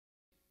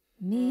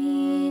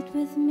Meet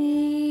with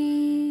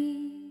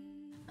me.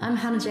 I'm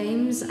Hannah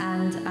James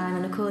and I'm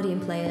an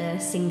accordion player,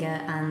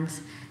 singer and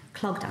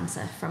clog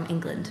dancer from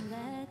England.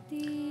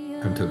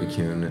 I'm Toby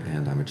Kuhn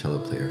and I'm a cello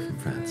player from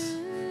France.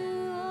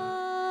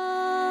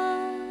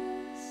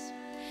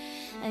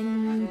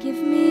 And give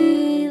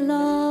me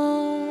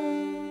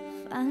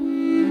love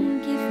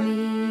and give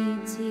me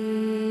tears,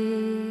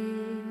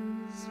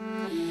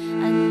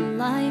 and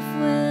life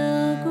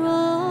will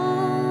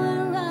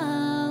grow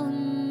around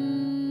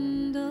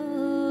us.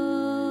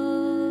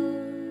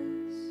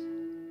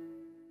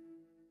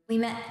 We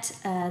met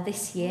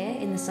this year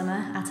in the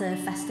summer at a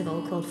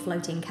festival called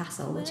Floating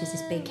Castle, which is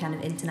this big kind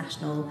of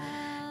international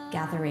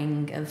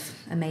gathering of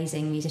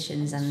amazing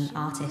musicians and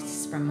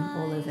artists from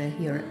all over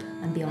Europe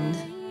and beyond.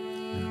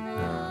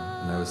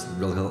 And I was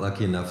really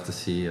lucky enough to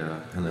see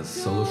Hannah's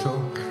solo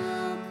show.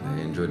 I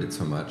enjoyed it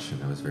so much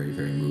and I was very,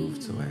 very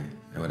moved, so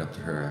I went up to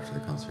her after the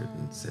concert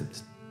and said,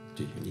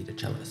 "Do you need a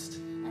cellist?"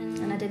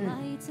 And I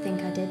didn't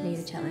think I did need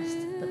a cellist,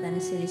 but then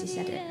as soon as he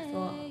said it, I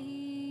thought,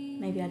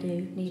 maybe I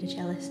do need a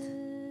cellist,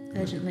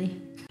 urgently.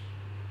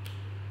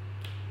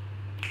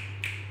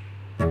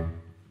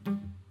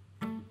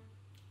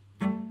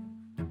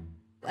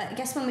 I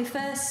guess when we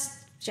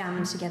first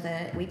jammed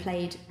together,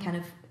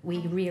 we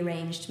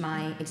rearranged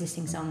my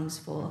existing songs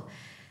for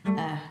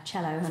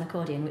cello and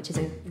accordion, which is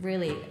a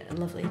really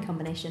lovely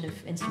combination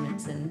of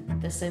instruments,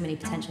 and there's so many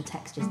potential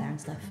textures there and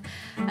stuff.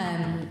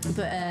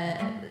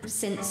 But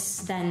since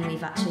then,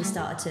 we've actually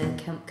started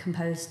to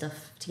compose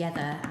stuff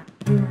together.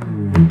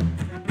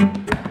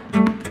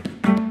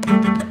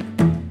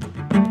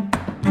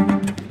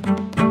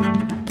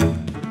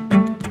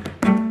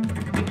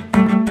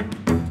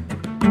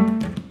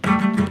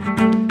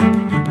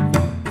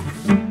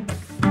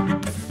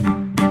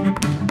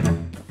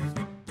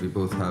 We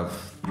both have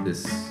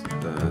this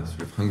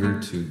sort of hunger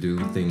to do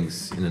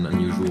things in an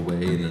unusual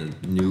way, in a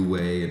new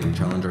way, and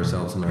challenge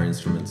ourselves and our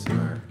instruments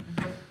and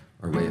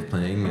our way of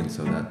playing, and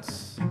so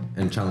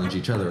and challenge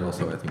each other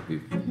also. I think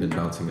we've been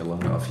bouncing a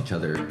lot off each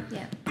other,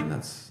 Yeah. and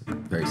that's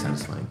very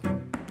satisfying.